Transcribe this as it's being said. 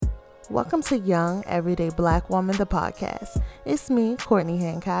Welcome to Young Everyday Black Woman, the podcast. It's me, Courtney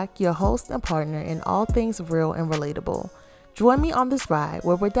Hancock, your host and partner in all things real and relatable. Join me on this ride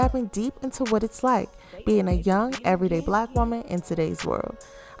where we're diving deep into what it's like being a young, everyday Black woman in today's world.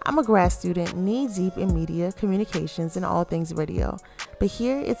 I'm a grad student knee-deep in media, communications, and all things radio. But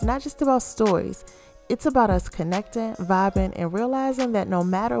here, it's not just about stories. It's about us connecting, vibing, and realizing that no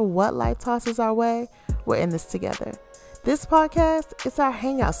matter what life tosses our way, we're in this together. This podcast is our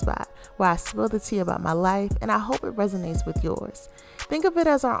hangout spot where I spill the tea about my life, and I hope it resonates with yours. Think of it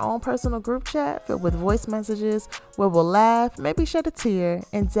as our own personal group chat filled with voice messages where we'll laugh, maybe shed a tear,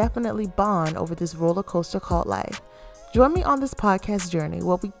 and definitely bond over this roller coaster called life. Join me on this podcast journey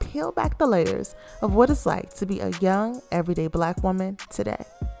where we peel back the layers of what it's like to be a young, everyday Black woman today.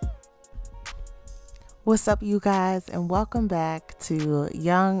 What's up, you guys, and welcome back to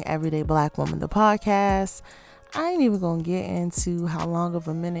Young Everyday Black Woman, the podcast. I ain't even gonna get into how long of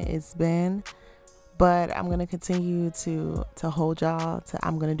a minute it's been, but I'm gonna continue to hold y'all to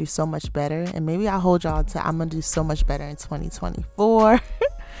I'm gonna do so much better, and maybe I'll hold y'all to I'm gonna do so much better in 2024.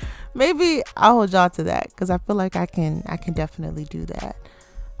 Maybe I'll hold y'all to that because I feel like I can definitely do that.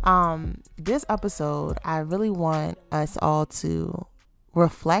 This episode, I really want us all to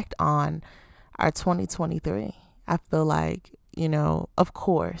reflect on our 2023. I feel like, of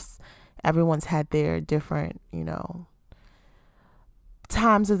course, everyone's had their different,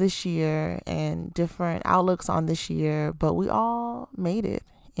 times of this year and different outlooks on this year, but we all made it.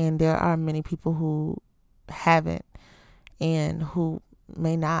 And there are many people who haven't and who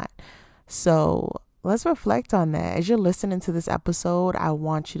may not. So let's reflect on that. As you're listening to this episode, I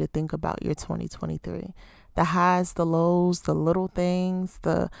want you to think about your 2023. The highs, the lows, the little things,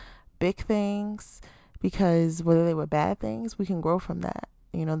 the big things, because whether they were bad things, we can grow from that.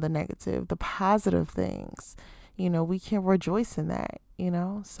 The negative, the positive things, we can rejoice in that,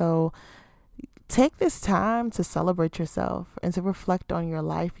 so take this time to celebrate yourself and to reflect on your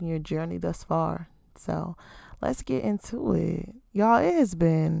life and your journey thus far. So let's get into it. Y'all, it has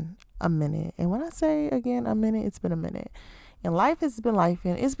been a minute. And when I say again, a minute, it's been a minute. And life has been life,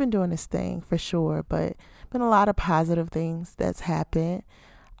 and it's been doing its thing for sure, but been a lot of positive things that's happened.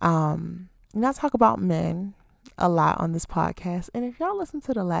 I talk about men a lot on this podcast, and if y'all listen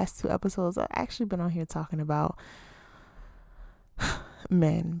to the last two episodes, I've actually been on here talking about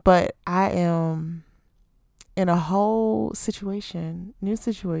men, but I am in a whole new situation.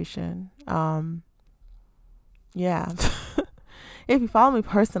 If you follow me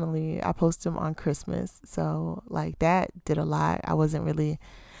personally, I post them on Christmas, so like that did a lot. I wasn't really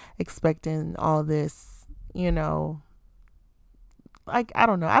expecting all this, like, I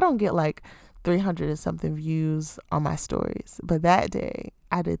don't know, I don't get like 300 and something views on my stories, but that day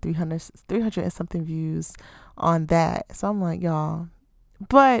I did 300 and something views on that. So I'm like, y'all,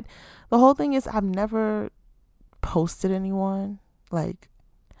 but the whole thing is I've never posted anyone like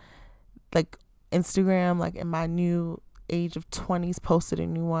Instagram, like in my new age of 20s, posted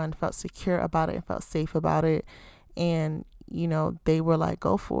anyone, felt secure about it and felt safe about it, and they were like,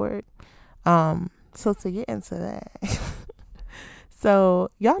 go for it. So to get into that, so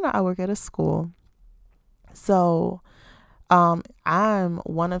y'all know I work at a school. So I'm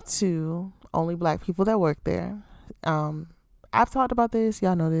one of two only Black people that work there. I've talked about this.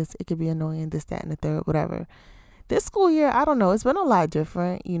 Y'all know this. It could be annoying, this, that, and the third, whatever. This school year, I don't know. It's been a lot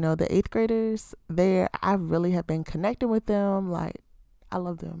different. The 8th graders there, I really have been connecting with them. Like, I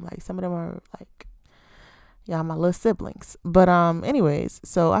love them. Like, some of them are like, my little siblings. But anyways,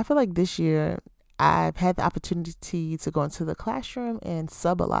 so I feel like this year I've had the opportunity to go into the classroom and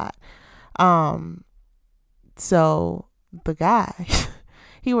sub a lot. So the guy,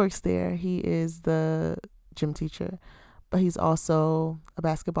 he works there. He is the gym teacher, but he's also a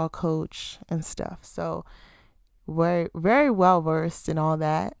basketball coach and stuff. So we're very well versed in all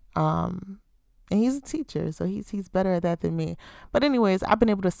that. And he's a teacher, so he's better at that than me. But anyways, I've been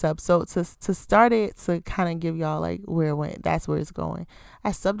able to sub. So to start it, to kind of give y'all like where it went, that's where it's going.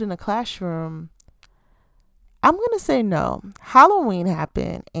 I subbed in a classroom. I'm going to say no. Halloween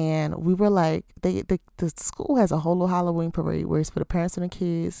happened, and we were like, the school has a whole little Halloween parade where it's for the parents and the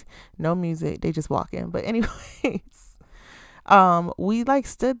kids, no music, they just walk in. But anyways, we like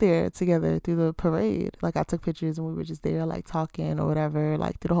stood there together through the parade. Like, I took pictures and we were just there like talking or whatever,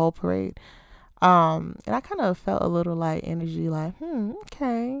 like through the whole parade. And I kind of felt a little like energy, like,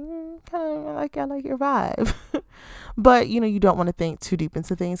 okay, kind of like, I like your vibe. But, you don't want to think too deep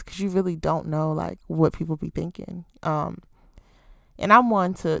into things because you really don't know like what people be thinking. And I'm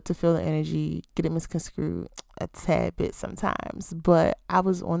one to feel the energy, get it misconstrued a tad bit sometimes, but I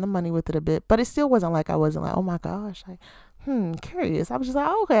was on the money with it a bit, but it still wasn't like, I wasn't like, oh my gosh, like curious. I was just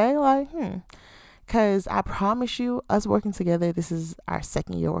like, okay, like, because I promise you, us working together, this is our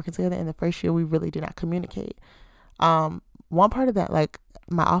second year working together. And the first year, we really did not communicate. One part of that, like,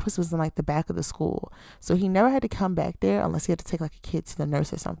 my office was in like the back of the school. So he never had to come back there unless he had to take like a kid to the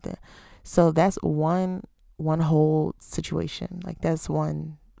nurse or something. So that's one whole situation. Like, that's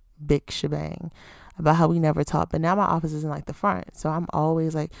one big shebang about how we never talked. But now my office is in like the front. So I'm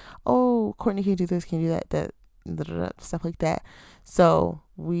always like, oh, Courtney, can you do this? Can you do that? Stuff like that. So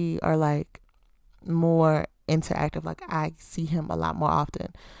we are like more interactive. Like, I see him a lot more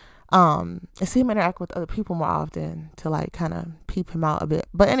often. I see him interact with other people more often to like kind of peep him out a bit.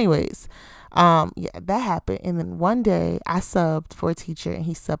 But anyways, yeah, that happened. And then one day I subbed for a teacher and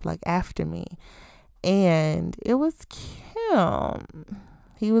he subbed like after me. And it was Kim.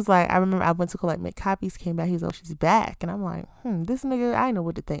 He was like, I remember I went to collect make copies, came back, he was like, oh, she's back. And I'm like, this nigga, I know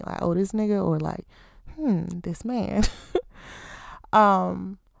what to think. Like, oh, this nigga, or like, this man.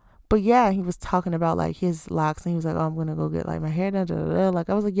 But yeah, he was talking about like his locks and he was like, oh, I'm gonna go get like my hair done. Like,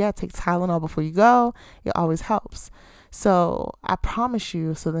 I was like, yeah, take Tylenol before you go. It always helps. So I promise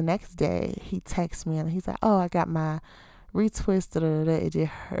you. So the next day he texts me and he's like, oh, I got my retwist. It did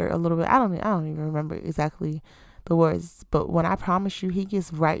hurt a little bit. I don't even remember exactly the words, but when I promise you, he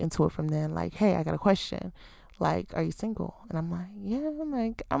gets right into it from then. Like, hey, I got a question. Like, are you single? And I'm like, yeah. I'm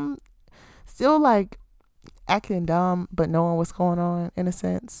like, I'm still like acting dumb, but knowing what's going on in a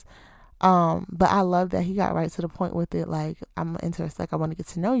sense. But I love that he got right to the point with it. Like, I'm interested. Like, I want to get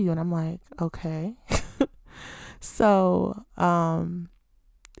to know you. And I'm like, okay. So,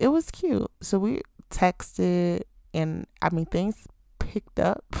 it was cute. So we texted, and I mean, things picked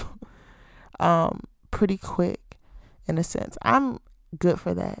up, pretty quick in a sense. I'm good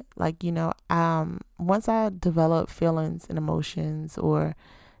for that. Like, once I develop feelings and emotions or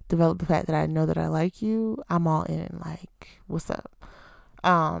develop the fact that I know that I like you, I'm all in. Like, what's up?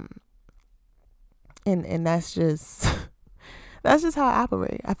 And that's just that's just how I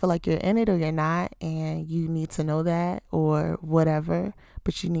operate. I feel like you're in it or you're not, and you need to know that or whatever,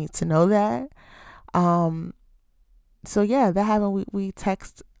 but you need to know that. So yeah, that happened. We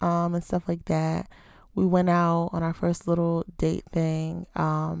text and stuff like that. We went out on our first little date thing.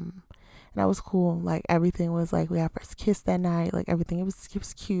 And that was cool. Like, everything was like, we had first kiss that night. Like, everything, it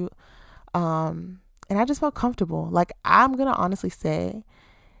was cute. And I just felt comfortable. Like, I'm gonna honestly say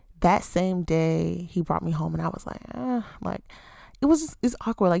that same day he brought me home and I was like, like, it's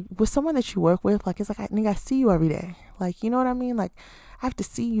awkward. Like, with someone that you work with, like, it's like, I see you every day. Like, you know what I mean? Like, I have to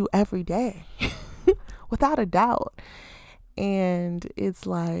see you every day without a doubt. And it's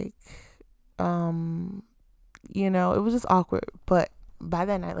like, it was just awkward. But by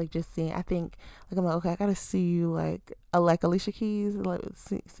that night, like, just seeing, I think, like, I'm like, okay, I gotta see you, like Alicia Keys, like,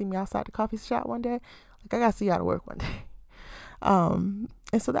 see me outside the coffee shop one day. Like, I gotta see you out of work one day. And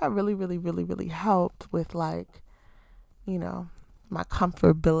so that really, really, really, really helped with, like, my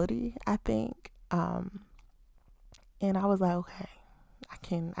comfortability, I think. And I was like, okay,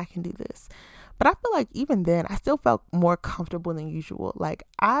 I can do this. But I feel like even then, I still felt more comfortable than usual. Like,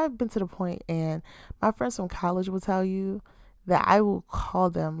 I've been to the point, and my friends from college will tell you that I will call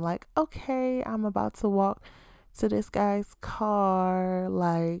them like, okay, I'm about to walk to this guy's car.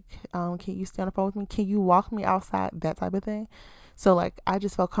 Like, can you stay on the phone with me? Can you walk me outside? That type of thing. So, like, I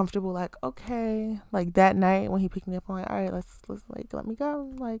just felt comfortable. Like, okay, like that night when he picked me up, I'm like, all right, let's like, let me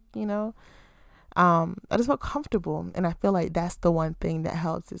go. Like, I just felt comfortable. And I feel like that's the one thing that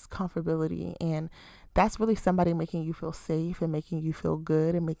helps is comfortability. And that's really somebody making you feel safe and making you feel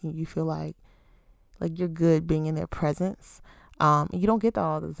good and making you feel like you're good being in their presence. And you don't get that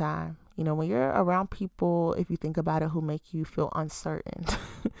all the time. When you're around people, if you think about it, who make you feel uncertain,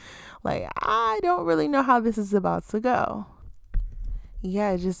 like, I don't really know how this is about to go.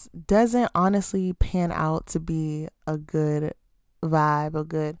 Yeah, it just doesn't honestly pan out to be a good vibe, a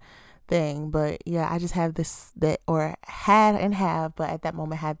good thing. But yeah, I just have this, but at that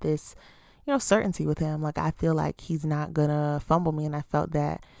moment had this, certainty with him. Like, I feel like he's not gonna fumble me. And I felt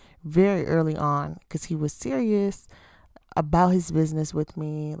that very early on because he was serious about his business with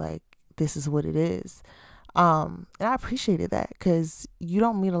me. Like, this is what it is. And I appreciated that because you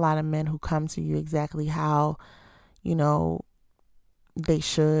don't meet a lot of men who come to you exactly how, they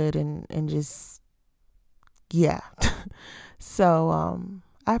should and just, yeah. So,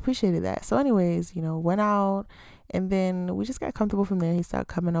 I appreciated that. So anyways, went out and then we just got comfortable from there. He started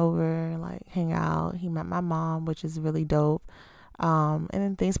coming over and like hang out. He met my mom, which is really dope. And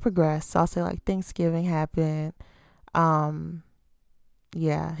then things progressed. So I'll say like Thanksgiving happened.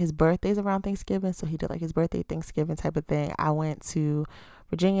 Yeah, his birthday's around Thanksgiving. So he did like his birthday Thanksgiving type of thing. I went to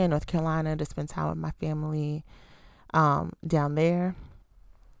Virginia, North Carolina to spend time with my family. down there.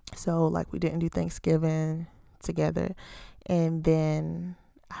 So like we didn't do Thanksgiving together. And then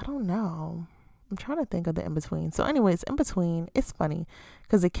I don't know. I'm trying to think of the in between. So anyways, in between, it's funny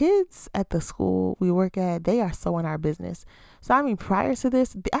because the kids at the school we work at, they are so in our business. So I mean, prior to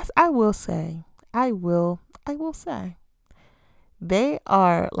this, I will say, they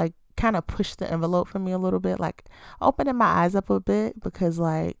are like kind of push the envelope for me a little bit, like opening my eyes up a bit, because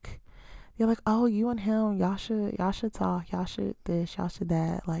like they're like, oh, you and him, y'all should talk, y'all should this, y'all should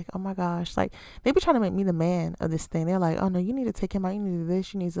that. Like, oh my gosh, like they be trying to make me the man of this thing. They're like, oh no, you need to take him out, you need to do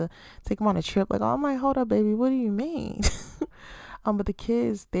this, you need to take him on a trip. Like, oh, I'm like, hold up, baby, what do you mean? But the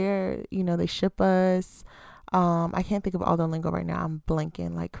kids, they're, they ship us. I can't think of all the lingo right now. I'm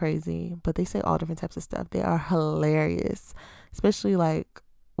blanking like crazy, but they say all different types of stuff. They are hilarious, especially like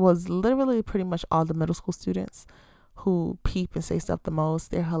was literally pretty much all the middle school students who peep and say stuff the most.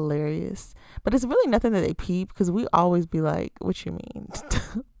 They're hilarious, but it's really nothing that they peep because we always be like, what you mean?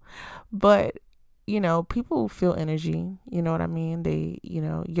 But people feel energy, you know what I mean? They,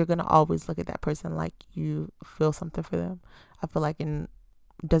 you're gonna always look at that person like you feel something for them. I feel like it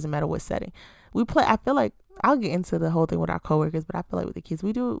doesn't matter what setting we play. I feel like I'll get into the whole thing with our coworkers, but I feel like with the kids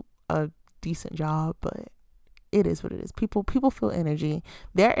we do a decent job, but it is what it is. People feel energy.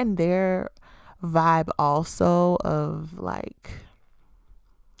 They're in their vibe also of like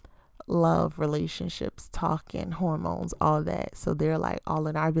love, relationships, talking, hormones, all that. So they're like all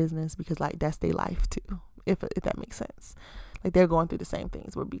in our business because like that's their life too, if that makes sense. Like they're going through the same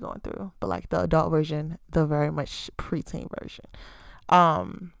things we'll be going through, but like the adult version, the very much preteen version.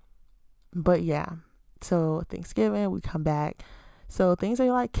 But yeah, so Thanksgiving we come back, so things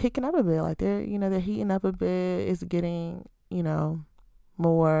are like kicking up a bit, like they're heating up a bit. It's getting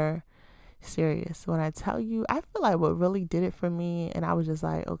more serious. When I tell you, I feel like what really did it for me, and I was just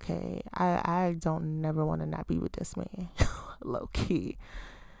like, okay, I don't never want to not be with this man. Low key,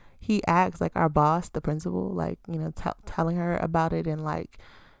 he acts like our boss, the principal, like telling her about it and like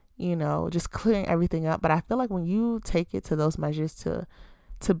just clearing everything up. But I feel like when you take it to those measures to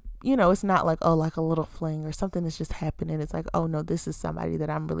it's not like, oh, like a little fling or something that's just happening. It's like, oh no, this is somebody that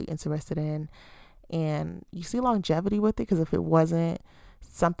I'm really interested in, and you see longevity with it, because if it wasn't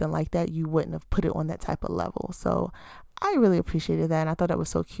something like that, you wouldn't have put it on that type of level. So I really appreciated that, and I thought that was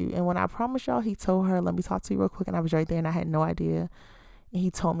so cute. And when I promised y'all, he told her, let me talk to you real quick, and I was right there and I had no idea, and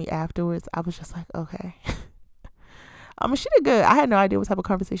he told me afterwards. I was just like, okay. She did good. I had no idea what type of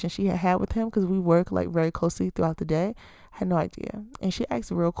conversation she had with him because we work like very closely throughout the day. I had no idea, and she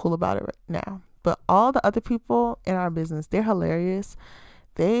acts real cool about it right now. But all the other people in our business, they're hilarious.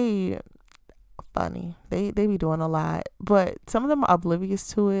 They funny. They be doing a lot, but some of them are oblivious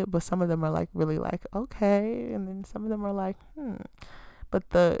to it, but some of them are like really like, okay, and then some of them are like, But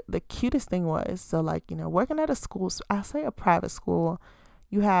the cutest thing was, so like working at a school, I say a private school,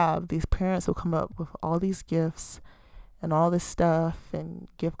 you have these parents who come up with all these gifts and all this stuff and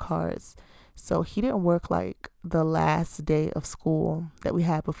gift cards. So he didn't work like the last day of school that we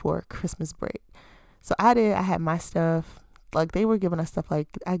had before Christmas break. So I did. I had my stuff. Like they were giving us stuff. Like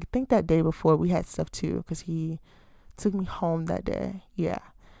I think that day before we had stuff too, because he took me home that day. Yeah.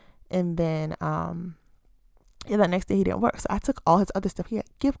 And then the next day he didn't work. So I took all his other stuff. He had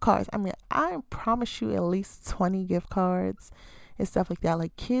gift cards. I mean, I promise you at least 20 gift cards and stuff like that.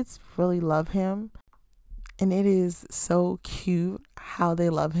 Like kids really love him. And it is so cute how they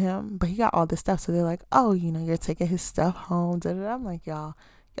love him. But he got all this stuff. So they're like, oh, you're taking his stuff home. Da-da-da. I'm like, y'all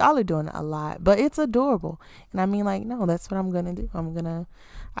are doing a lot. But it's adorable. And I mean, like, no, that's what I'm going to do.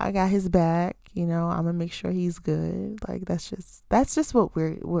 I got his back. I'm going to make sure he's good. Like, that's just what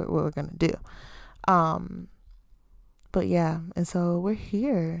we're going to do. But yeah. And so we're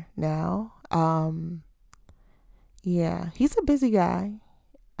here now. Yeah, he's a busy guy.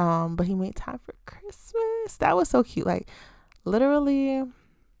 But he made time for Christmas. That was so cute. Like literally,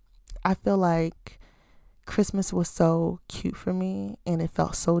 I feel like Christmas was so cute for me and it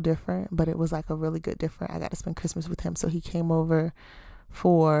felt so different, but it was like a really good different. I got to spend Christmas with him. So he came over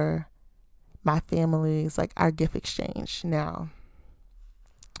for my family's, like our gift exchange. Now,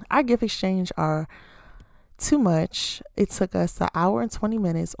 our gift exchange are too much. It took us an hour and 20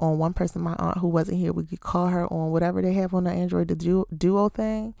 minutes on one person, my aunt who wasn't here. We could call her on whatever they have on the Android, the duo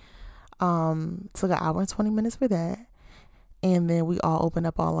thing. Took an hour and 20 minutes for that. And then we all opened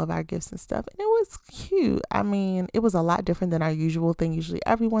up all of our gifts and stuff. And it was cute. I mean, it was a lot different than our usual thing. Usually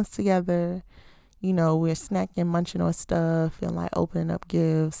everyone's together. We're snacking, munching on stuff and like opening up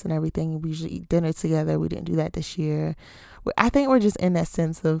gifts and everything. We usually eat dinner together. We didn't do that this year. I think we're just in that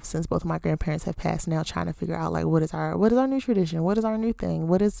sense of, since both of my grandparents have passed now, trying to figure out like what is our new tradition? What is our new thing?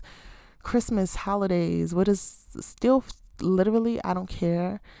 What is Christmas, holidays, what is still literally, I don't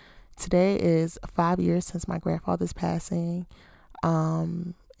care. Today is 5 years since my grandfather's passing,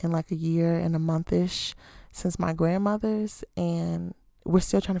 in like a year and a month-ish since my grandmother's, and we're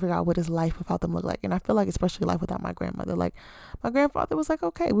still trying to figure out what does life without them look like. And I feel like especially life without my grandmother, like my grandfather was like,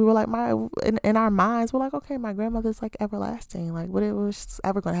 okay, we were like, in our minds we're like, okay, my grandmother's like everlasting, like what it was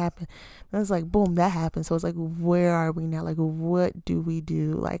ever gonna happen. And it's like boom, that happened. So it's like, where are we now? Like what do we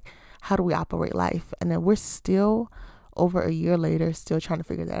do? Like how do we operate life? And then we're still over a year later still trying to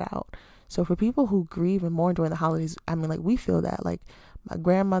figure that out. So for people who grieve and mourn during the holidays, I mean, like we feel that. Like my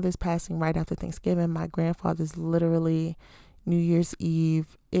grandmother's passing right after Thanksgiving, my grandfather's literally New Year's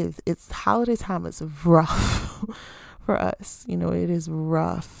Eve. It's holiday time. It's rough for us. You know, it is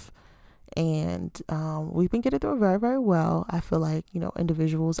rough. And we've been getting through it very, very well. I feel like, you know,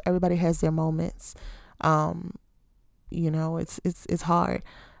 individuals, everybody has their moments. You know, it's hard.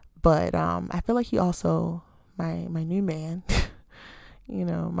 But I feel like he also, my new man, you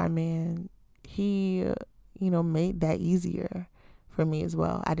know, my man, he, you know, made that easier for me as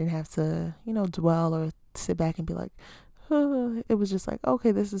well. I didn't have to, you know, dwell or sit back and be like, it was just like,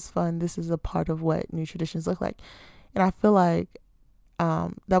 okay, this is fun. This is a part of what new traditions look like. And I feel like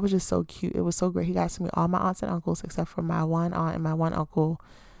that was just so cute. It was so great. He got to meet all my aunts and uncles except for my one aunt and my one uncle,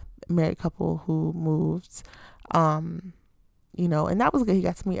 married couple who moved. You know, and that was good. He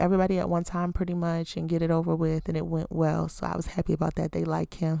got to meet everybody at one time pretty much and get it over with, and it went well. So I was happy about that. They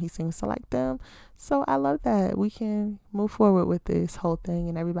like him. He seems to like them. So I love that. We can move forward with this whole thing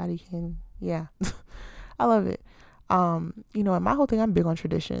and everybody can, yeah. I love it. You know, and my whole thing, I'm big on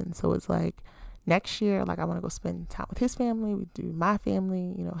tradition. So it's like next year, like I want to go spend time with his family. We do my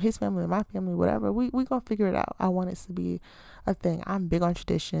family, you know, his family and my family, whatever. We gonna figure it out. I want it to be a thing. I'm big on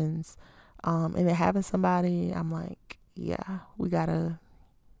traditions. And then having somebody, I'm like, yeah, we gotta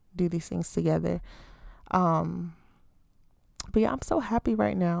do these things together. But yeah, I'm so happy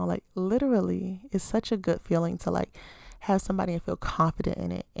right now. Like literally, it's such a good feeling to like have somebody and feel confident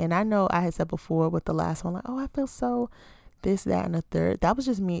in it. And I know I had said before with the last one, like, oh, I feel so this, that, and the third. That was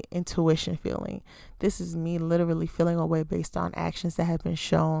just me intuition feeling. This is me literally feeling a way based on actions that have been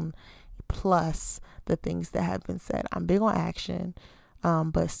shown, plus the things that have been said. I'm big on action.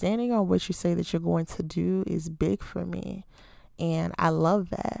 But standing on what you say that you're going to do is big for me. And I love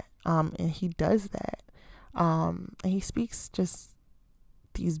that. And he does that. And he speaks just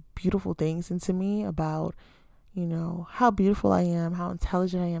these beautiful things into me about, you know, how beautiful I am, how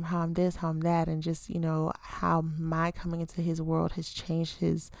intelligent I am, how I'm this, how I'm that, and just, you know, how my coming into his world has changed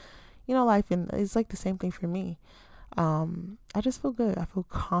his, you know, life. And it's like the same thing for me. I just feel good. I feel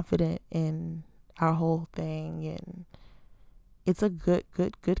confident in our whole thing, and it's a good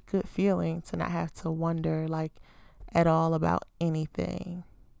feeling to not have to wonder like at all about anything.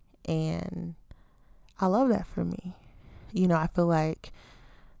 And I love that for me. You know, I feel like,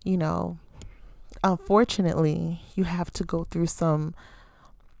 you know, unfortunately, you have to go through some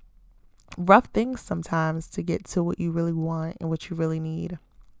rough things sometimes to get to what you really want and what you really need.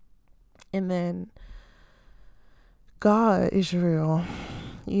 And then God is real.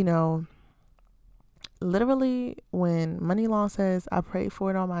 You know, literally when Money Long says I prayed for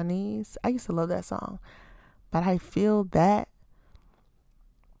it on my knees, I used to love that song, but I feel that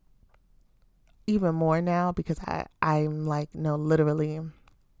even more now because I'm like, no, literally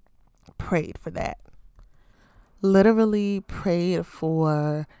prayed for that. Literally prayed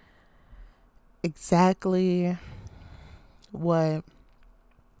for exactly what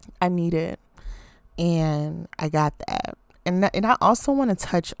I needed, and I got that. And I also want to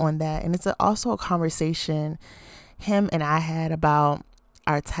touch on that, and it's also a conversation him and I had about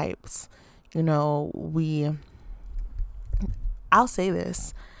our types. You know, I'll say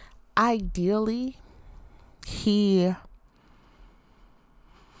this, ideally he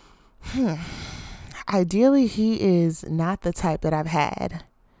is not the type that I've had.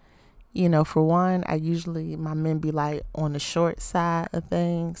 You know, for one, my men be like on the short side of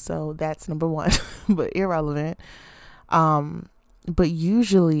things, so that's number one. But irrelevant. But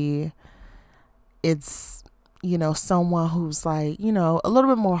usually it's, you know, someone who's like, you know, a little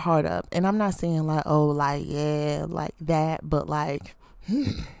bit more hard up. And I'm not saying like, oh, like, yeah, like that, but like,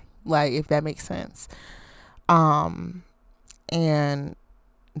 like if that makes sense. And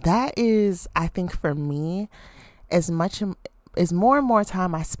that is, I think for me, as more and more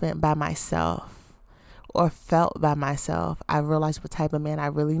time I spent by myself or felt by myself, I realized what type of man I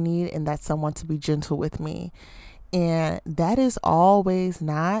really need, and that's someone to be gentle with me. And that is always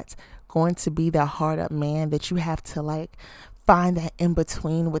not going to be the hard up man that you have to like find that in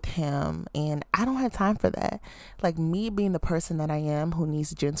between with him, and I don't have time for that. Like, me being the person that I am, who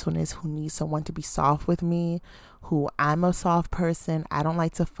needs gentleness, who needs someone to be soft with me, who I'm a soft person. I don't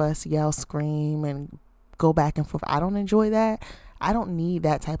like to fuss, yell, scream, and go back and forth. I don't enjoy that. I don't need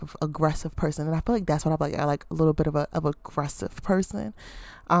that type of aggressive person, and I feel like that's what I like. I like a little bit of a aggressive person,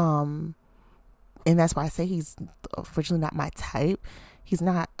 and that's why I say he's originally not my type. He's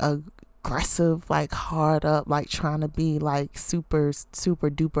not aggressive, like hard up, like trying to be like super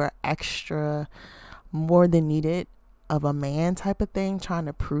duper extra, more than needed of a man type of thing, trying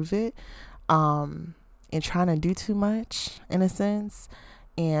to prove it, and trying to do too much in a sense.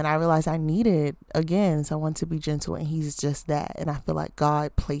 And I realized I needed, again, someone to be gentle, and he's just that. And I feel like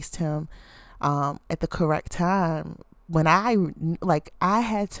God placed him at the correct time when I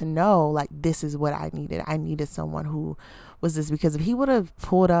had to know, like, this is what I needed. I needed someone who was this, because if he would have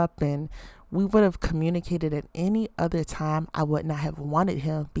pulled up and we would have communicated at any other time, I would not have wanted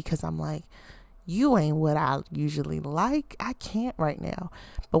him, because I'm like, you ain't what I usually like. I can't right now.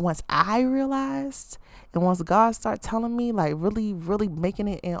 But once I realized, and once God started telling me, like, really, really making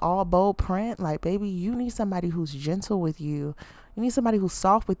it in all bold print, like, baby, you need somebody who's gentle with you. You need somebody who's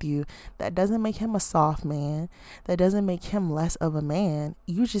soft with you. That doesn't make him a soft man. That doesn't make him less of a man.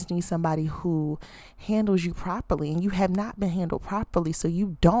 You just need somebody who handles you properly, and you have not been handled properly. So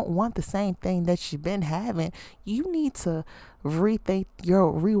you don't want the same thing that you've been having. You need to rewire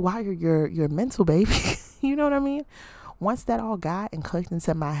your mental, baby. You know what I mean? Once that all got and clicked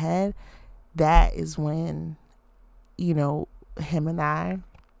into my head, that is when, him and I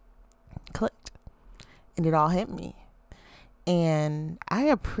clicked, and it all hit me. And I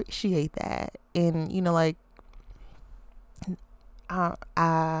appreciate that. And, I'm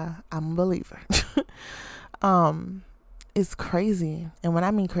a believer. It's crazy. And when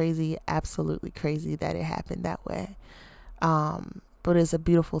I mean crazy, absolutely crazy that it happened that way. But it's a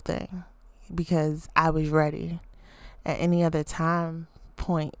beautiful thing, because I was ready. At any other time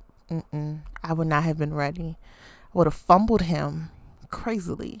point, I would not have been ready. I would have fumbled him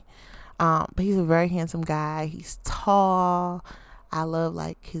crazily. But he's a very handsome guy. He's tall. I love,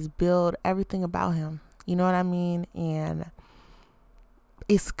 like, his build, everything about him. You know what I mean? And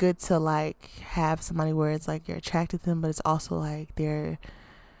it's good to, like, have somebody where it's like you're attracted to them, but it's also like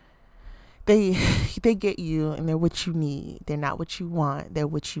they get you, and they're what you need. They're not what you want. They're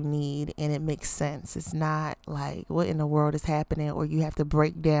what you need, and it makes sense. It's not like, what in the world is happening, or you have to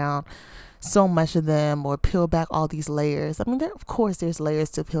break down so much of them or peel back all these layers. I mean, of course there's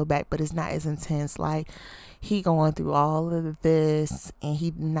layers to peel back, but it's not as intense. Like, he going through all of this and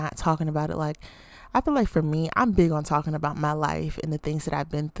he not talking about it. Like, I feel like for me, I'm big on talking about my life and the things that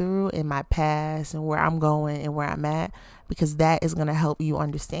I've been through in my past and where I'm going and where I'm at, because that is going to help you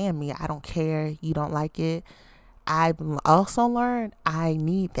understand me. I don't care. You don't like it. I've also learned I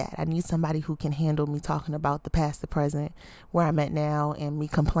need that. I need somebody who can handle me talking about the past, the present, where I'm at now, and me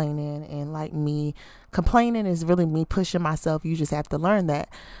complaining. And, like, me complaining is really me pushing myself. You just have to learn that.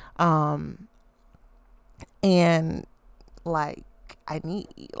 And, like, I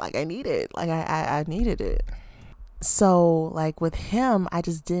needed it. So, like, with him, I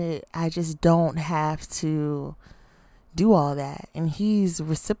just don't have to do all that. And he's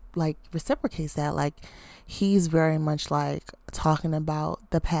reciprocates that. Like, he's very much like talking about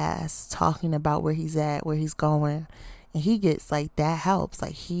the past, talking about where he's at, where he's going. And he gets, like, that helps.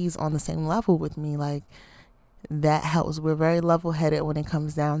 Like, he's on the same level with me. Like, that helps. We're very level-headed when it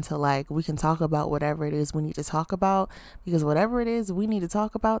comes down to, like, we can talk about whatever it is we need to talk about, because whatever it is we need to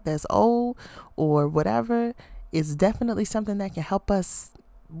talk about that's old or whatever is definitely something that can help us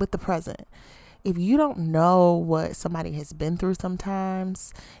with the present. If you don't know what somebody has been through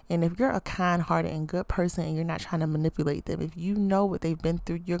sometimes, and if you're a kind-hearted and good person and you're not trying to manipulate them, if you know what they've been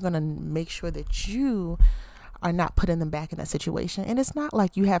through, you're going to make sure that you are not putting them back in that situation. And it's not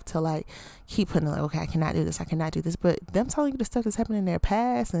like you have to, like, keep putting, like, okay, I cannot do this, but them telling you the stuff that's happened in their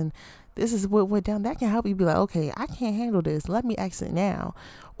past and this is what went down, that can help you be like, okay, I can't handle this, let me exit now.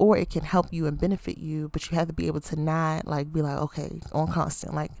 Or it can help you and benefit you, but you have to be able to not, like, be like, okay, on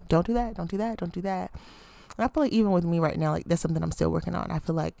constant, like, don't do that. And I feel like even with me right now, like, that's something I'm still working on. I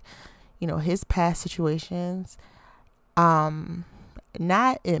feel like, his past situations,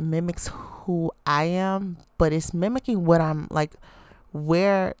 not it mimics who I am, but it's mimicking what I'm, like,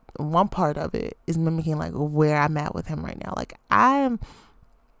 where one part of it is mimicking, like, where I'm at with him right now. Like, I'm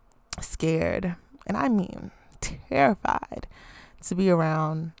scared, and I mean terrified to be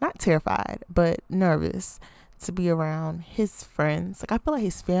around, not terrified, but nervous to be around his friends. Like, I feel like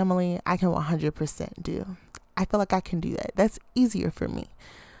his family, I can 100% do. I feel like I can do that. That's easier for me.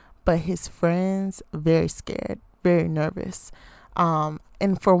 But his friends, very scared. very nervous.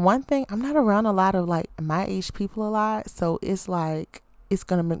 And for one thing, I'm not around a lot of like my age people a lot. So it's like, it's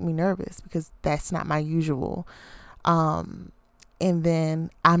going to make me nervous because that's not my usual. And then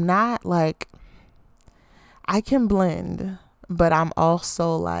I'm not like, I can blend, but I'm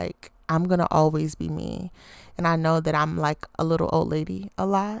also like, I'm going to always be me. And I know that I'm like a little old lady a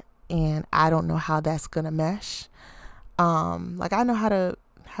lot, and I don't know how that's going to mesh. Like I know how to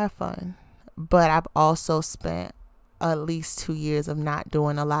have fun, but I've also spent at least 2 years of not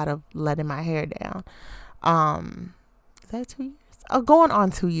doing a lot of letting my hair down. Is that 2 years? Oh, going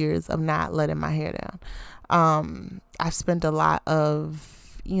on 2 years of not letting my hair down. I've spent a lot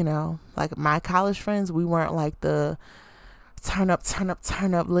of, like my college friends, we weren't like the turn up,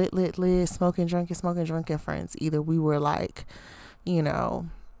 lit, smoking, drinking friends either. We were like,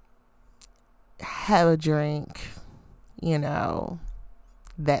 have a drink,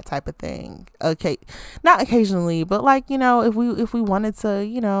 that type of thing. Okay, not occasionally, but like, if we wanted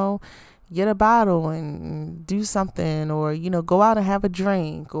to, get a bottle and do something, or go out and have a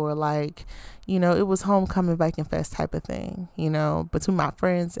drink, or like, it was homecoming Viking Fest type of thing, between my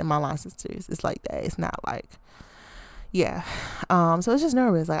friends and my line sisters. It's like that. It's not like, yeah. So it's just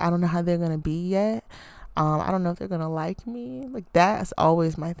nervous. Like I don't know how they're gonna be yet. I don't know if they're gonna like me. Like that's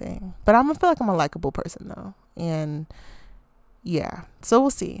always my thing. But I'm gonna feel like I'm a likable person though, and yeah, so we'll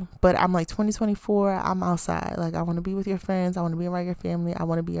see. But I'm like 2024, I'm outside. Like I want to be with your friends, I want to be around your family, I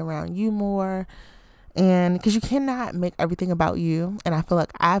want to be around you more. And because you cannot make everything about you, and I feel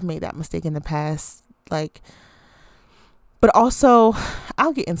like I've made that mistake in the past. Like, but also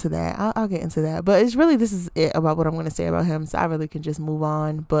I'll get into that. I'll get into that. But it's really, this is it about what I'm going to say about him, so I really can just move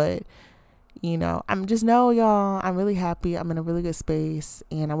on. But I'm just y'all, I'm really happy. I'm in a really good space,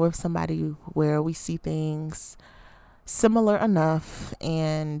 and I'm with somebody where we see things similar enough,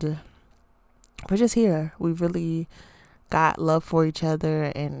 and we're just here. We really got love for each other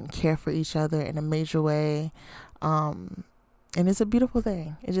and care for each other in a major way, and it's a beautiful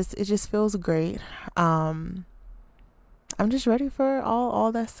thing. It just feels great. I'm just ready for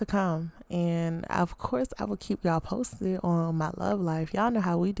all that's to come, and of course I will keep y'all posted on my love life. Y'all know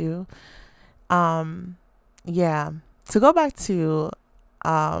how we do. Yeah, to go back to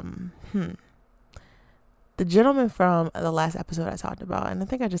the gentleman from the last episode I talked about, and I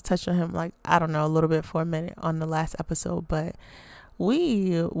think I just touched on him, like, I don't know, a little bit for a minute on the last episode, but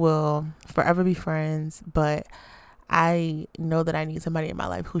we will forever be friends. But I know that I need somebody in my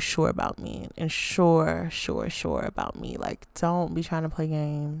life who's sure about me, and sure about me. Like, don't be trying to play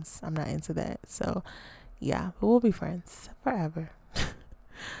games. I'm not into that. So yeah, but we'll be friends forever.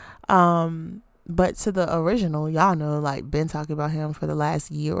 But to the original, y'all know, like, been talking about him for the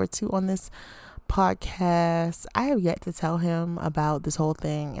last year or two on this podcast. I have yet to tell him about this whole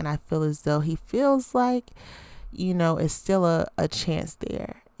thing, and I feel as though he feels like, it's still a chance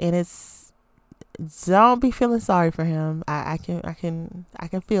there. And it's, don't be feeling sorry for him. I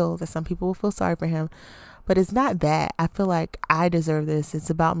can feel that some people will feel sorry for him, but it's not that. I feel like I deserve this. It's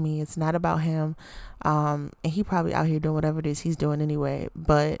about me. It's not about him. And he probably out here doing whatever it is he's doing anyway.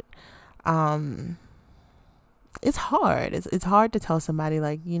 But it's hard. It's hard to tell somebody,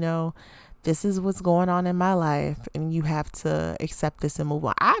 like, this is what's going on in my life, and you have to accept this and move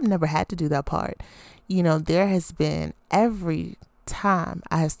on. I've never had to do that part. There has been, every time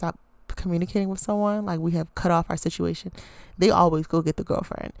I have stopped communicating with someone, like we have cut off our situation, they always go get the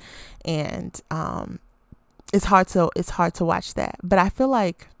girlfriend. And it's hard to watch that. But I feel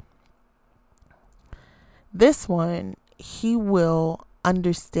like this one, he will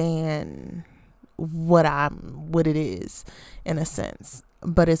understand what it is, in a sense.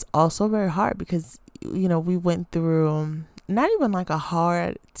 But it's also very hard because we went through not even like a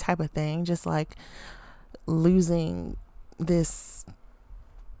hard type of thing, just like losing this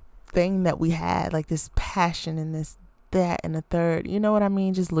thing that we had, like this passion and this, that, and the third, you know what I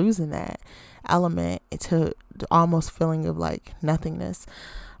mean? Just losing that element to almost feeling of like nothingness,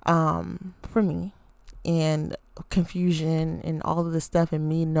 for me, and confusion and all of this stuff, and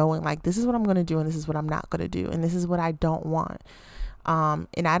me knowing like this is what I'm going to do and this is what I'm not going to do, and this is what I don't want.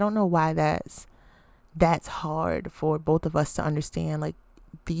 And I don't know why that's hard for both of us to understand. Like,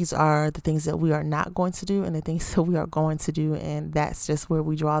 these are the things that we are not going to do and the things that we are going to do, and that's just where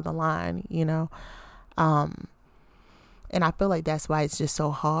we draw the line, and I feel like that's why it's just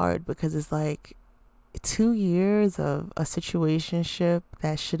so hard, because it's like 2 years of a situationship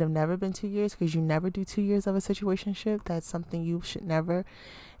that should have never been 2 years, because you never do 2 years of a situationship. That's something you should never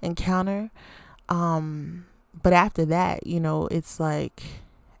encounter. But after that, it's like,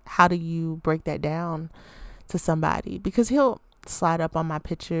 how do you break that down to somebody? Because he'll slide up on my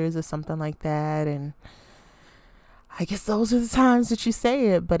pictures or something like that, and I guess those are the times that you say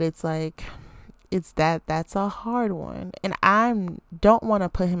it, but it's like, that's a hard one. And I don't want to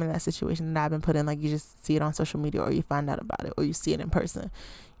put him in that situation that I've been put in. Like, you just see it on social media, or you find out about it, or you see it in person.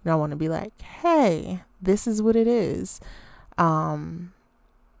 You know, I want to be like, hey, this is what it is. But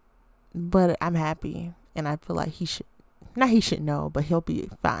I'm happy, and I feel like he should know, but he'll be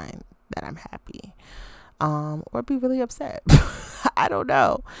fine that I'm happy. Or be really upset. I don't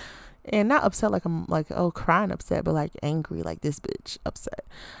know. And not upset like I'm like, oh, crying upset, but like angry, like this bitch upset.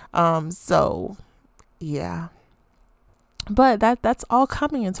 So yeah. But that's all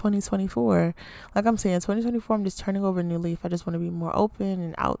coming in 2024. Like I'm saying, 2024, I'm just turning over a new leaf. I just want to be more open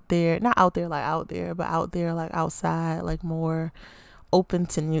and out there. Not out there like out there, but out there like outside, like more open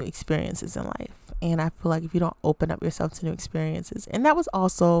to new experiences in life. And I feel like if you don't open up yourself to new experiences, and that was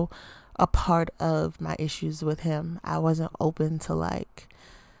also a part of my issues with him. I wasn't open to like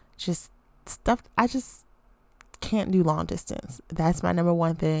just stuff. I just can't do long distance. That's my number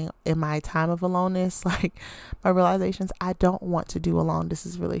one thing in my time of aloneness. Like my realizations, I don't want to do a long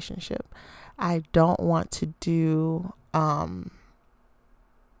distance relationship. I don't want to do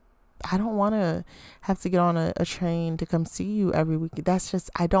I don't want to have to get on a train to come see you every week. That's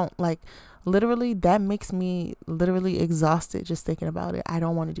just, I don't like, literally, that makes me literally exhausted just thinking about it. I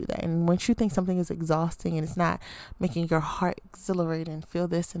don't want to do that. And once you think something is exhausting and it's not making your heart exhilarate and feel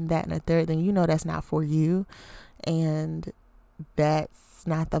this and that and a third, then you know that's not for you. And that's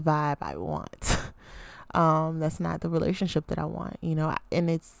not the vibe I want. That's not the relationship that I want, you know,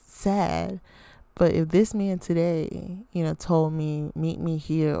 and it's sad. But if this man today, you know, told me, meet me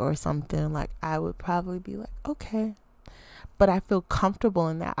here or something, like, I would probably be like, okay. But I feel comfortable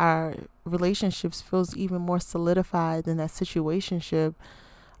in that. Our relationships feels even more solidified than that situationship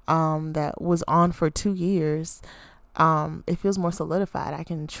that was on for 2 years. It feels more solidified. I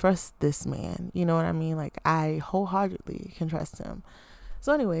can trust this man. You know what I mean? Like, I wholeheartedly can trust him.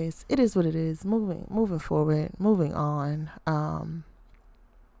 So anyways, it is what it is. Moving forward, moving on.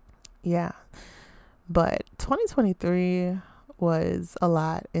 Yeah. But 2023 was a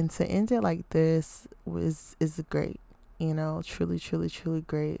lot, and to end it like this is great, you know, truly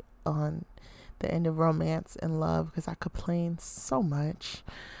great on the end of romance and love, because I complain so much.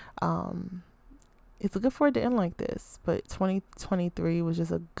 It's good for it to end like this, but 2023 was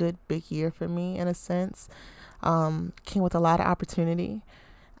just a good big year for me in a sense. Came with a lot of opportunity,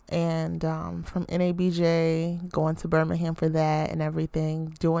 and from NABJ going to Birmingham for that and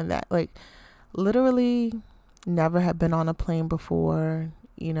everything, doing that, like, literally never had been on a plane before,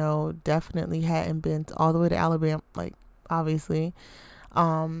 you know, definitely hadn't been all the way to Alabama, like, obviously.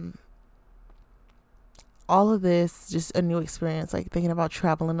 All of this, just a new experience, like thinking about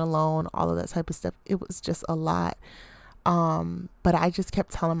traveling alone, all of that type of stuff. It was just a lot. But I just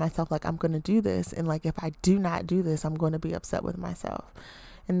kept telling myself, like, I'm going to do this. And like, if I do not do this, I'm going to be upset with myself.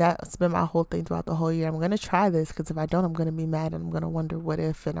 And that's been my whole thing throughout the whole year. I'm going to try this, because if I don't, I'm going to be mad, and I'm going to wonder what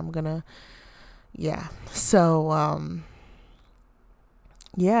if, and I'm going to, yeah. So,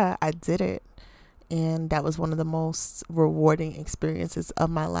 yeah, I did it. And that was one of the most rewarding experiences of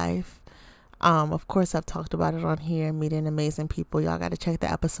my life. Of course, I've talked about it on here, meeting amazing people. Y'all got to check the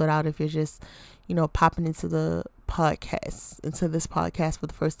episode out if you're just, you know, popping into this podcast for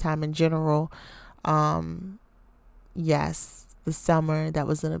the first time in general. Yes, the summer, that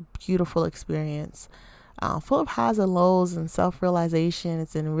was a beautiful experience. Full of highs and lows and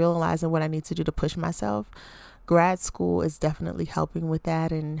self-realizations and realizing what I need to do to push myself. Grad school is definitely helping with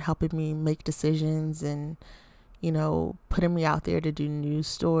that and helping me make decisions and, you know, putting me out there to do news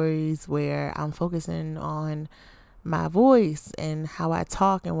stories where I'm focusing on my voice and how I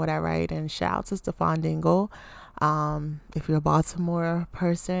talk and what I write. And shout out to Stefan Dingle. If you're a Baltimore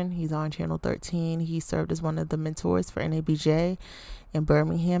person, he's on Channel 13. He served as one of the mentors for NABJ in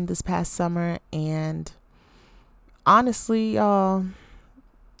Birmingham this past summer. And honestly, y'all,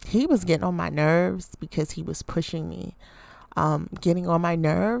 he was getting on my nerves because he was pushing me. Getting on my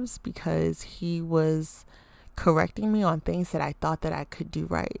nerves because he was correcting me on things that I thought that I could do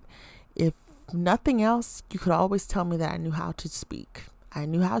right. If nothing else, you could always tell me that I knew how to speak. I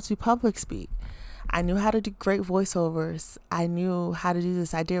knew how to public speak. I knew how to do great voiceovers. I knew how to do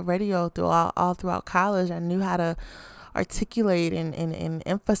this. I did radio all throughout college. I knew how to articulate and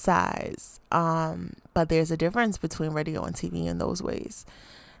emphasize. But there's a difference between radio and TV in those ways.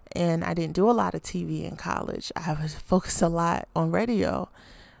 And I didn't do a lot of TV in college. I was focused a lot on radio.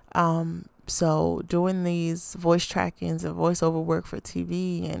 So doing these voice trackings and voiceover work for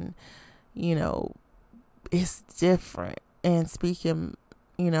TV, and, you know, it's different. And speaking,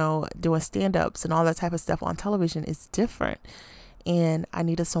 you know, doing stand-ups and all that type of stuff on television is different. and I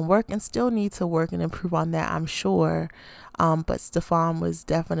needed some work and still need to work and improve on that, I'm sure. But Stefan was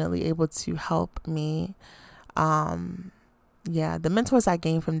definitely able to help me. Yeah, the mentors I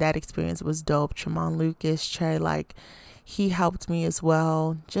gained from that experience was dope. Tremont Lucas, Trey, like, he helped me as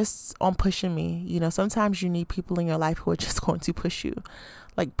well, just on pushing me. Sometimes you need people in your life who are just going to push you,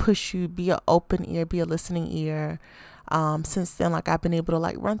 be an open ear, be a listening ear. Since then, like, I've been able to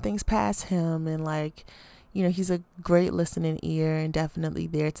like run things past him, and like, he's a great listening ear and definitely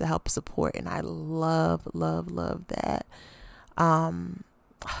there to help support. And I love, love, love that.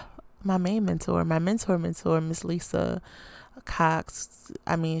 My mentor, Miss Lisa Cox.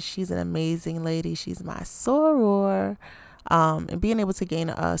 I mean, she's an amazing lady. She's my soror. And being able to gain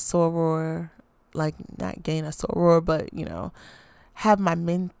a soror, like, not gain a soror, but, have my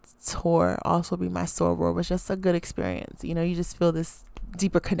mentor also be my soror was just a good experience. You just feel this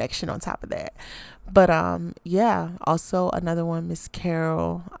deeper connection on top of that. But, yeah, also another one, Miss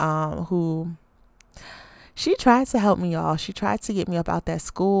Carol, who, she tried to help me, y'all. She tried to get me up out that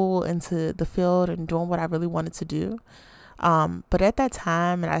school into the field and doing what I really wanted to do. But at that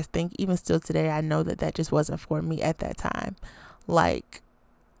time, and I think even still today, I know that just wasn't for me at that time. Like,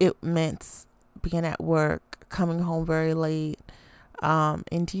 it meant being at work, coming home very late,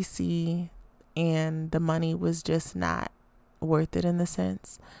 in DC, and the money was just not worth it in the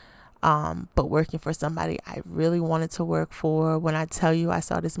sense. But working for somebody I really wanted to work for. When I tell you I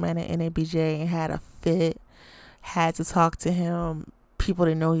saw this man at NABJ and had a fit, had to talk to him, people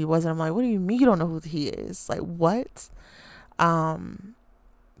didn't know who he was. And I'm like, what do you mean you don't know who he is? Like, what?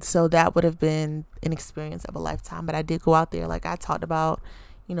 So that would have been an experience of a lifetime. But I did go out there, like I talked about,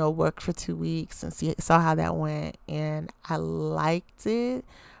 work for 2 weeks and saw how that went, and I liked it.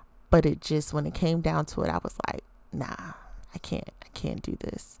 But it just, when it came down to it, I was like, nah, I can't do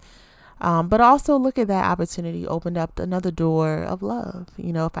this. But also, look at that opportunity opened up another door of love.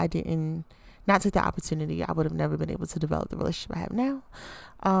 If I didn't not take the opportunity, I would have never been able to develop the relationship I have now.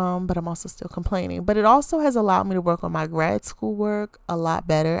 But I'm also still complaining. But it also has allowed me to work on my grad school work a lot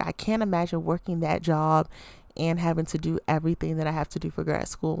better. I can't imagine working that job and having to do everything that I have to do for grad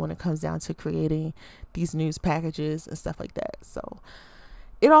school when it comes down to creating these news packages and stuff like that. So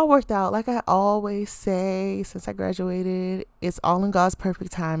it all worked out. Like I always say, since I graduated, it's all in God's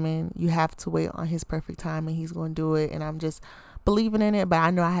perfect timing. You have to wait on his perfect timing. He's going to do it. And I'm just believing in it. But I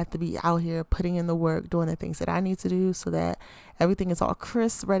know I have to be out here putting in the work, doing the things that I need to do so that everything is all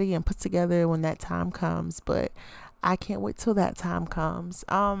crisp, ready, and put together when that time comes. But I can't wait till that time comes.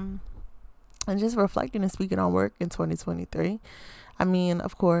 And just reflecting and speaking on work in 2023. I mean,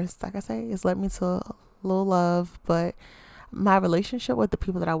 of course, like I say, it's led me to a little love, but my relationship with the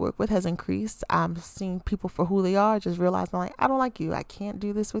people that I work with has increased. I'm seeing people for who they are, just realizing like, I don't like you. I can't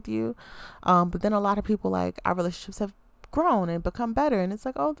do this with you. But then a lot of people, like, our relationships have grown and become better. And it's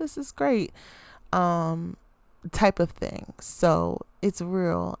like, oh, this is great. Type of thing. So it's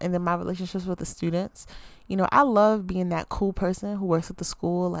real. And then my relationships with the students, I love being that cool person who works at the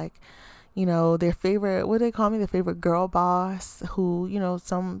school. Like, their favorite, what do they call me? Their favorite girl boss who,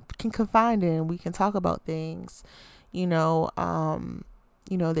 some can confide in. We can talk about things. They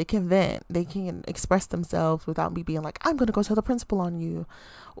can vent, they can express themselves without me being like, I'm going to go tell the principal on you,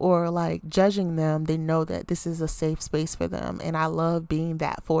 or like judging them. They know that this is a safe space for them. And I love being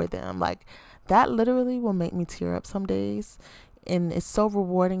that for them. Like, that literally will make me tear up some days. And it's so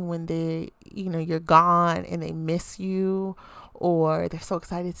rewarding when they, you're gone and they miss you, or they're so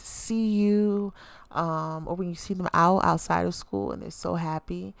excited to see you, or when you see them outside of school and they're so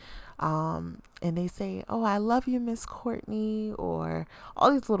happy. And they say, oh, I love you, Miss Courtney, or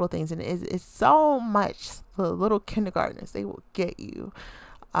all these little things. And it's so much, the little kindergartners, they will get you,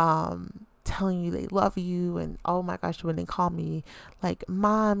 telling you they love you. And oh my gosh, when they call me like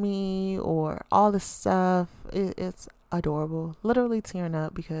mommy or all this stuff, it's adorable, literally tearing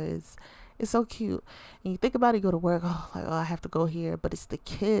up because it's so cute. And you think about it, you go to work, I have to go here, but it's the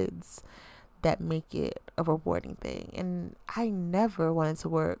kids that make it a rewarding thing. And I never wanted to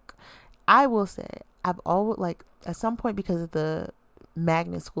work. I will say, I've always, like, at some point, because of the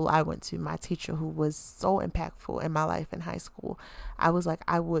magnet school I went to, my teacher who was so impactful in my life in high school, I was like,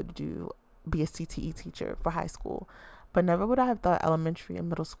 I would be a CTE teacher for high school. But never would I have thought elementary and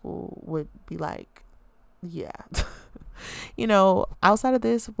middle school would be like, yeah. Outside of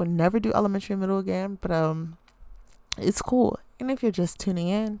this, would never do elementary and middle again. But it's cool. And if you're just tuning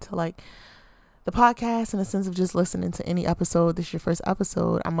in to like the podcast in a sense of just listening to any episode, this is your first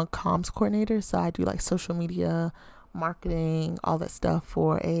episode, I'm a comms coordinator. So I do like social media, marketing, all that stuff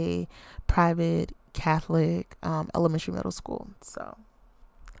for a private Catholic elementary middle school. So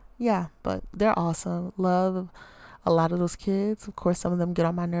yeah, but they're awesome. Love a lot of those kids. Of course, some of them get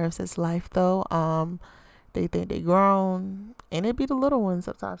on my nerves. It's life, though. They think they grown, and it be the little ones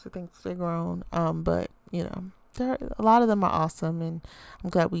sometimes who think they're grown. But a lot of them are awesome, and I'm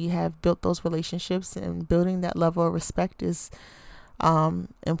glad we have built those relationships. And building that level of respect is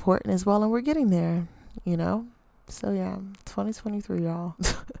important as well, and we're getting there. So yeah, 2023, y'all.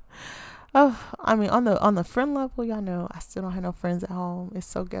 Oh, I mean, on the friend level, y'all know I still don't have no friends at home. It's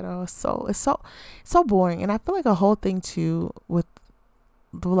so ghetto. It's so boring, and I feel like a whole thing too with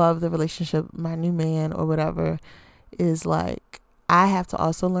the love, the relationship, my new man or whatever, is like I have to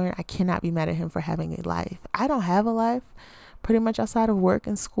also learn I cannot be mad at him for having a life. I don't have a life pretty much outside of work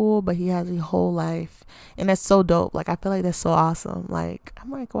and school, but he has a whole life, and that's so dope. Like I feel like that's so awesome. Like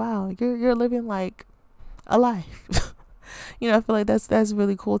I'm like, wow, you're living like a life. I feel like that's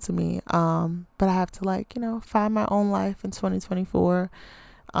really cool to me. But I have to find my own life in 2024.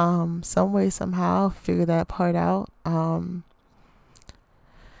 Some way, somehow figure that part out.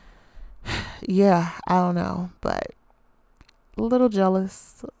 Yeah, I don't know, but a little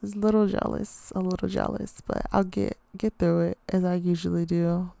jealous, but I'll get through it as I usually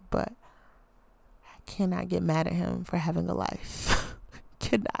do. But I cannot get mad at him for having a life.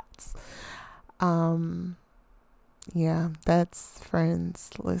 Cannot. Yeah, that's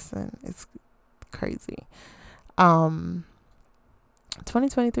friends. Listen, it's crazy.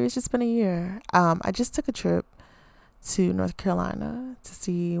 2023 has just been a year. I just took a trip to North Carolina to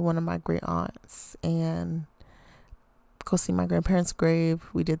see one of my great aunts and go see my grandparents' grave.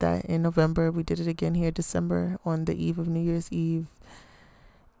 We did that in November. We did it again here December on the eve of New Year's Eve.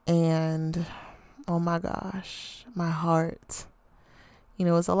 And oh my gosh, my heart.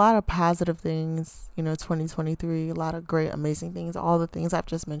 It's a lot of positive things, 2023, a lot of great, amazing things, all the things I've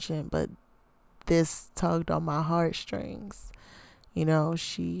just mentioned, but this tugged on my heartstrings. My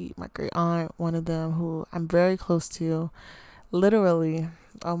great aunt, one of them who I'm very close to, literally,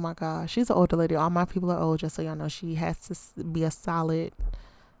 oh my gosh, she's an older lady. All my people are old, just so y'all know. She has to be a solid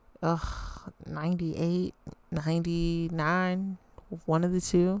 98, 99, one of the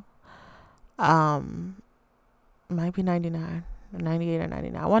two. Might be 99. 98 or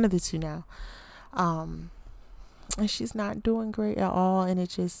 99, one of the two now. And she's not doing great at all, and it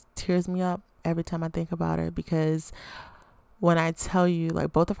just tears me up every time I think about her, because when I tell you,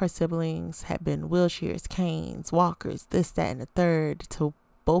 like, both of her siblings have been wheelchairs, canes, walkers, this, that, and the third, to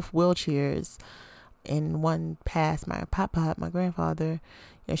both wheelchairs, and one passed my papa, my grandfather.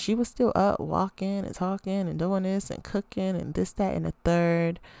 She was still up walking and talking and doing this and cooking and this, that, and the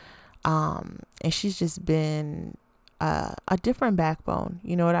third. And she's just been a different backbone.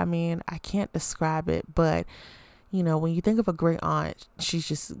 You know what I mean? I can't describe it, but when you think of a great aunt, she's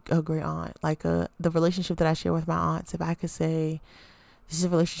just a great aunt. Like the relationship that I share with my aunts, if I could say this is a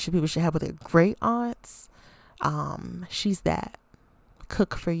relationship people should have with their great aunts, she's that.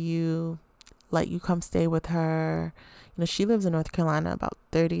 Cook for you, let you come stay with her. She lives in North Carolina, about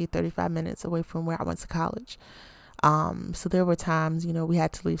 35 minutes away from where I went to college. So there were times, we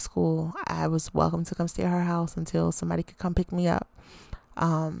had to leave school. I was welcome to come stay at her house until somebody could come pick me up.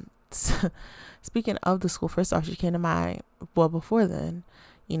 Speaking of the school, first off, she came to before then,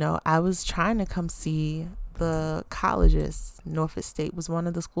 I was trying to come see the colleges. Norfolk State was one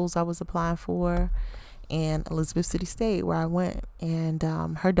of the schools I was applying for, and Elizabeth City State, where I went. And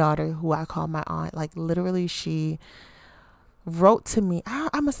her daughter, who I call my aunt, like literally she wrote to me.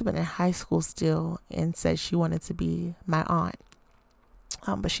 I must have been in high school still, and said she wanted to be my aunt.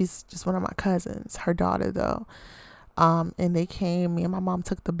 But she's just one of my cousins, her daughter though. And they came, me and my mom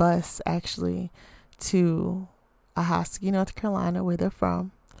took the bus actually to Ahoskie, North Carolina, where they're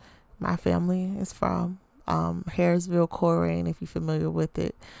from. My family is from Harrisville, Coleraine, if you're familiar with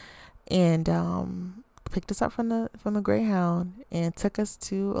it. And picked us up from the Greyhound and took us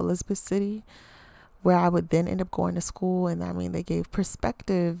to Elizabeth City, where I would then end up going to school. And I mean, they gave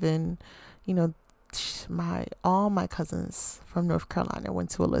perspective, and all my cousins from North Carolina went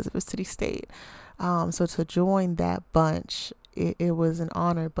to Elizabeth City State. So to join that bunch, it was an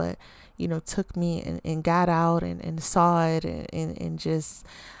honor, but took me and got out and saw it, and just,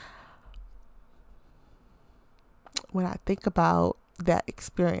 when I think about that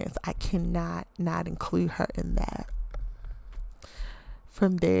experience, I cannot not include her in that.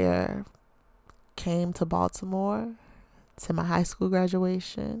 From there, came to Baltimore to my high school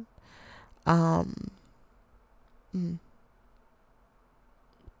graduation. Wow.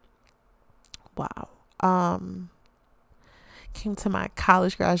 Came to my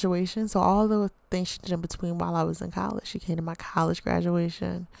college graduation. So all the things she did in between while I was in college, she came to my college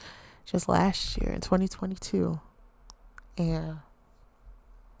graduation just last year in 2022. And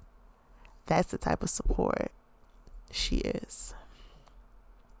that's the type of support she is.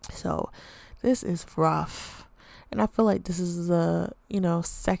 So this is rough. And I feel like this is the,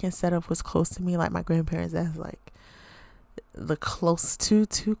 second set of what's close to me. Like my grandparents, that's like the close too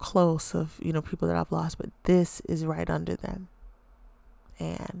close of, people that I've lost. But this is right under them.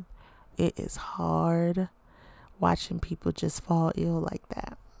 And it is hard watching people just fall ill like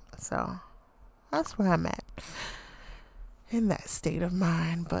that. So that's where I'm at in that state of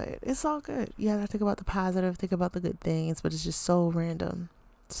mind. But it's all good. You have to think about the positive, think about the good things. But it's just so random.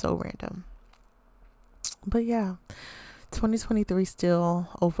 So random. But yeah, 2023 still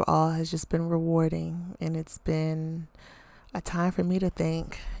overall has just been rewarding, and it's been a time for me to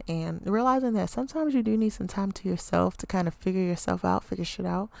think and realizing that sometimes you do need some time to yourself to kind of figure shit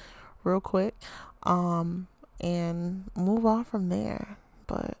out real quick, and move on from there.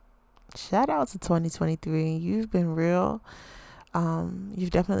 But shout out to 2023. You've been real.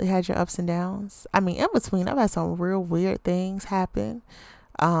 You've definitely had your ups and downs. I mean, in between, I've had some real weird things happen.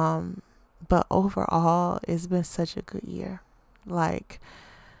 But overall, it's been such a good year. Like,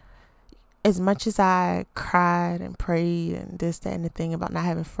 as much as I cried and prayed and this, that, and the thing about not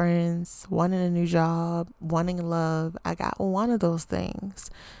having friends, wanting a new job, wanting love, I got one of those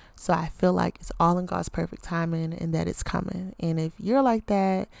things. So I feel like it's all in God's perfect timing and that it's coming. And if you're like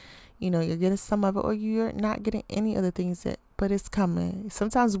that, you're getting some of it or you're not getting any other things but it's coming.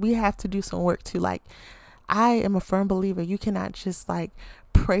 Sometimes we have to do some work too. Like, I am a firm believer. You cannot just like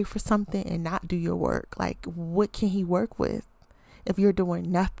pray for something and not do your work. Like, what can he work with if you're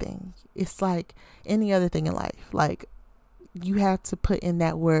doing nothing? It's like any other thing in life. Like, you have to put in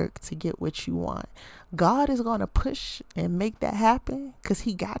that work to get what you want. God is going to push and make that happen because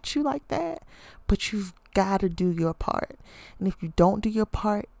he got you like that. But you've got to do your part. And if you don't do your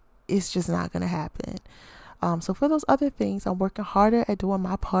part, it's just not going to happen. So for those other things, I'm working harder at doing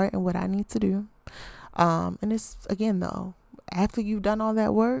my part and what I need to do. And it's, again, though, after you've done all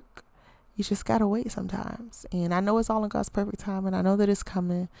that work, you just gotta wait sometimes. And I know it's all in God's perfect time, and I know that it's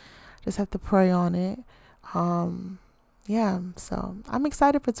coming. Just have to pray on it. So I'm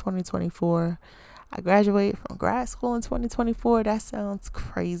excited for 2024. I graduate from grad school in 2024. That sounds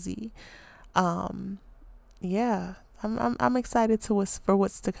crazy. I'm excited for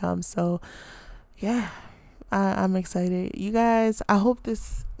what's to come. So yeah, I'm excited. You guys, I hope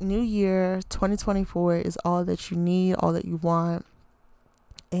this new year, 2024, is all that you need, all that you want.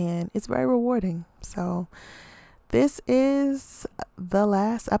 And it's very rewarding. So this is the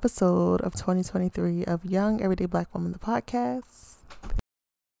last episode of 2023 of Young Everyday Black Woman, the podcast.